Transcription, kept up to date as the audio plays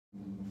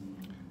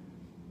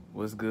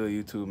What's good,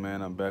 YouTube,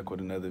 man? I'm back with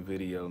another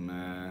video,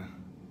 man.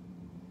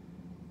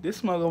 This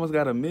smoke almost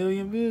got 1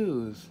 million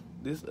views.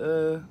 This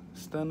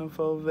Stunna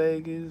for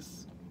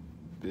Vegas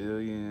 $1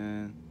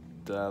 billion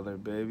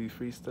baby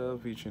freestyle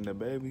featuring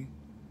DaBaby.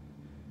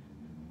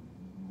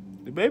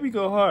 DaBaby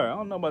go hard. I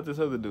don't know about this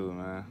other dude,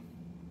 man.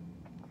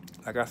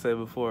 Like I said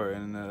before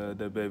in the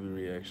DaBaby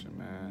reaction,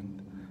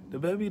 man.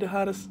 DaBaby the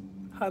hottest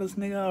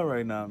nigga out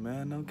right now,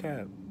 man. No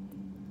cap.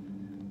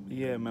 But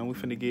yeah, man, we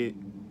finna get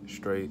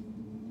straight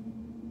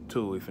to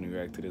it. We finna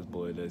react to this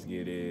boy. Let's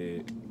get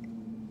it.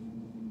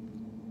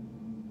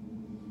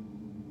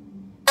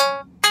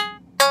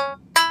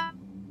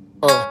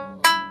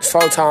 It's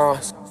 4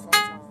 times.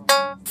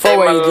 4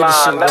 ways to get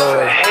this shit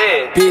going.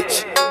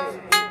 Bitch.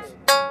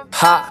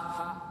 Ha.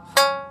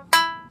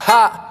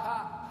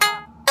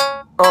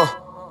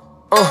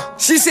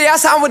 She say I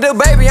signed with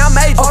DaBaby, I'm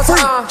major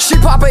free. She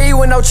pop a E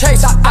with no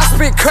chase. I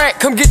spit crack,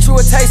 come get you a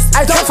taste.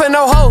 I don't for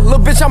no hoe, little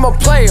bitch, I'm a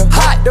player.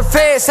 Hot, the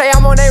feds say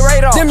I'm on their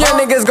radar. Them young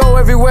niggas go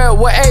everywhere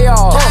with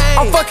AR.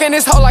 I'm fucking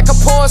this hoe like a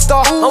porn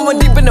star. I'm one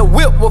deep in the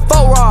whip with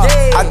 4 rods.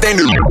 I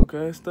think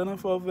okay, Stunna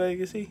for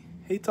Vegas, he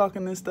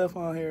talking this stuff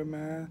on here,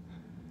 man.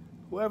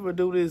 Whoever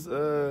do this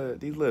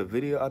these little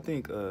video, I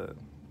think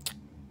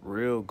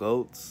Real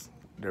Goats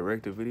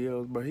directed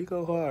videos, but he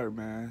go hard,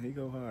 man. He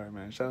go hard,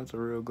 man. Shout out to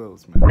Real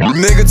Goats, man.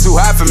 Nigga too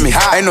hot for me.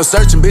 Ain't no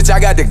searching, bitch. I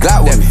got the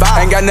Glock with me.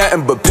 Ain't got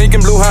nothing but pink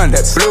and blue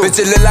hundreds. Bitch,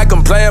 it look like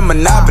I'm playing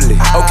Monopoly.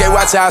 Okay,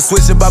 watch how I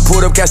switch up. I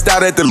pulled up, cashed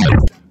out at the.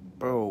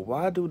 Bro,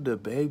 why do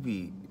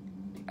DaBaby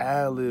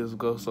ad-libs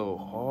go so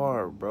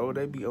hard, bro?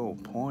 They be on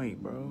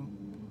point, bro.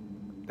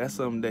 That's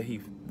something that he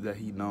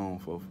known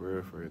for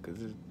real, cause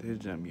his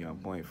jump be on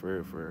point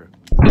for real.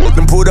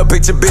 Then pulled up,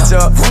 pick your bitch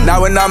up.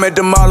 Now when I'm at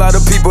the mall, all the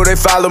people they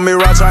follow me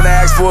around trying to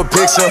ask for a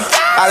picture.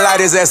 I light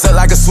his ass up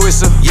like a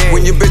swisher.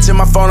 When you bitch in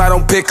my phone, I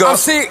don't pick up. I'm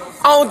sick.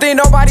 I don't think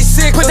nobody's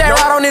sick. Put that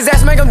rod on his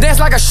ass, make him dance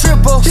like a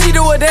stripper. She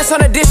do a dance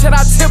on a dish and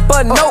I tip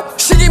her. Nope,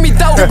 she give me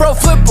dope, bro,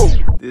 flip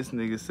her. This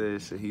nigga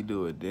said, should he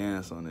do a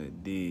dance on a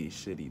D?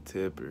 Should he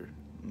tip her?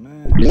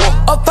 Man.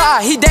 Up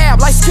 5, he dab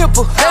like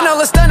Skipper. They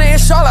know Stunna in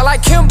Charlotte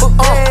like Kimber.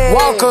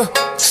 Walker,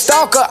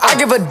 stalker, I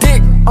give a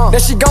dick that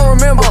she gon'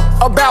 remember.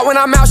 About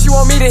when I'm out, she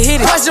want me to hit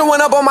it. Question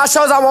went up on my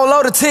shows, I won't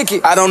load a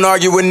ticket. I don't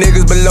argue with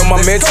niggas below my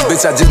mentions.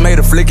 Bitch, I just made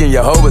a flick and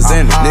your hoe was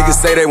in it. Niggas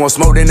say they want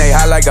smoke, then they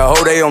high like a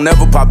hoe. They don't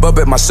never pop up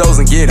at my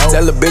shows and get it.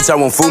 Tell a bitch I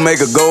want food,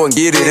 make her go and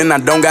get it. And I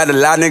don't gotta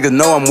lie, niggas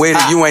know I'm with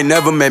it. You ain't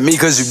never met me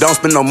cause you don't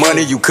spend no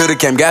money. You coulda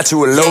came, got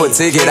you a lower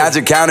ticket. I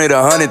just counted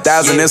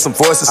 100,000 and some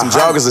forces, some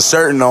joggers, a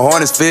shirt, and a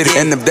Hornets fitted.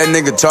 And if that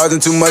nigga charging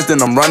too much,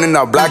 then I'm running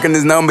out blocking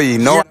his number, you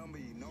know.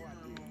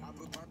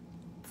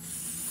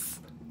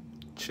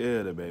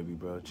 Chill, DaBaby,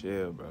 bro.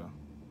 Chill, bro.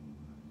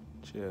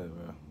 Chill,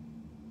 bro.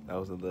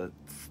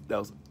 That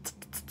was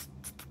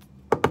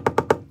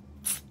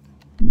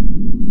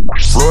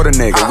Florida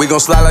nigga, we gon'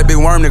 slide like big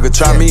worm nigga,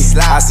 try me.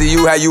 I see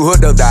you how you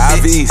hooked up the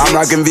IVs. I'm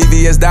rockin'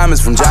 VVS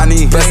diamonds from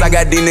Johnny. Plus I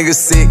got these niggas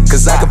sick,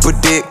 cause I can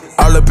put dick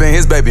all up in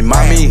his baby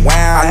mommy.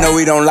 I know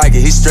he don't like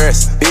it, he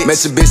stressed.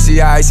 Met your bitch, she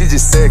ice, she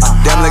just sex.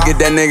 Damn, look at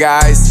that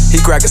nigga ice. He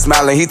crack a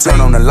smile and he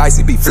turn on the lights,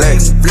 he be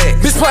flex.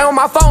 Bitch play on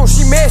my phone,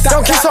 she messy.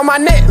 Don't kiss on my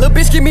neck, little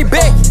bitch give me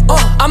back.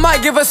 I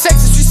might give her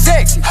sex if she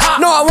sexy.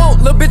 No, I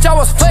won't, little bitch, I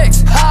was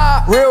flex.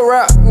 Real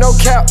rap, no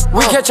cap.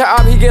 We catch a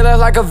op, he get us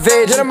like a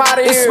veg. Get him out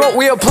of here. It's smoke,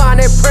 we applying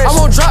that pressure. I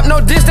won't drop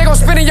no diss, they gon'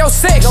 spin in your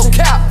sex. No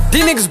cap.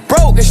 These niggas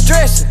broke and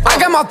stressing. I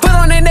got my foot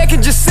on their neck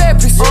and just said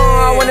peace.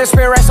 I wanna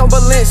spend racks on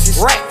Balenci's.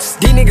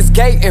 These niggas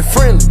gay and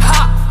friendly.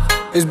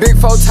 It's big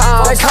 4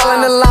 times. They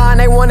calling the line,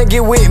 they wanna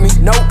get with me.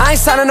 Nope, I ain't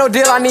signing no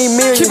deal, I need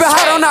millions. Keep it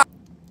hot on the.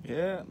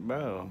 Yeah,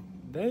 bro.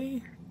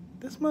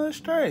 This mud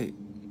straight.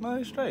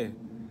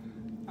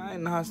 I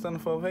ain't know how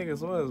Stunna for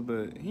Vegas was,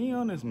 but he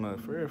on this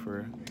mud for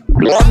real.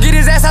 Get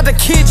his ass out the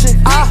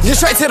kitchen. Get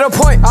straight to the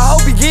point. I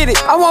hope he get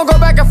it. I won't go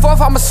back and forth.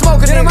 I'ma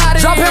smoke a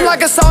nigga. Drop him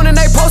like a song and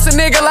they post a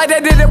nigga like they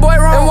did that boy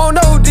wrong. And won't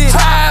know who did.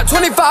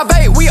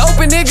 25-8, we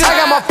open niggas. I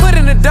got my foot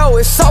in the door.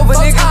 It's over,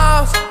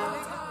 nigga.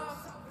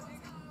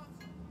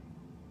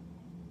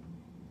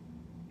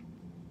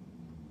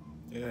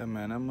 Yeah,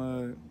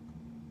 man.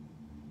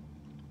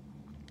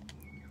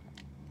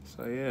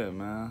 So yeah,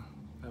 man.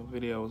 That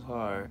video was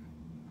hard.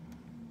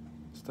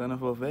 Stunna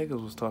for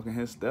Vegas was talking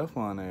his stuff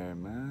on there,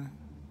 man.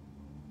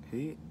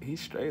 He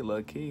straight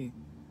low-key.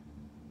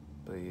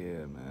 But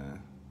yeah,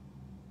 man.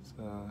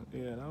 So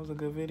yeah, that was a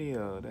good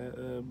video. That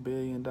 $1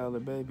 billion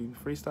baby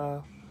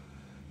freestyle.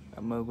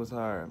 That mug was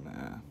hard,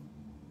 man.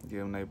 Give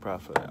them their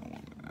props for that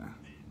one, man.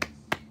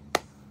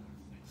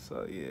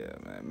 So yeah,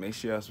 man. Make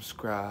sure y'all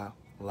subscribe,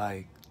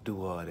 like,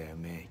 do all that,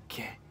 man.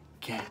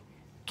 Gang.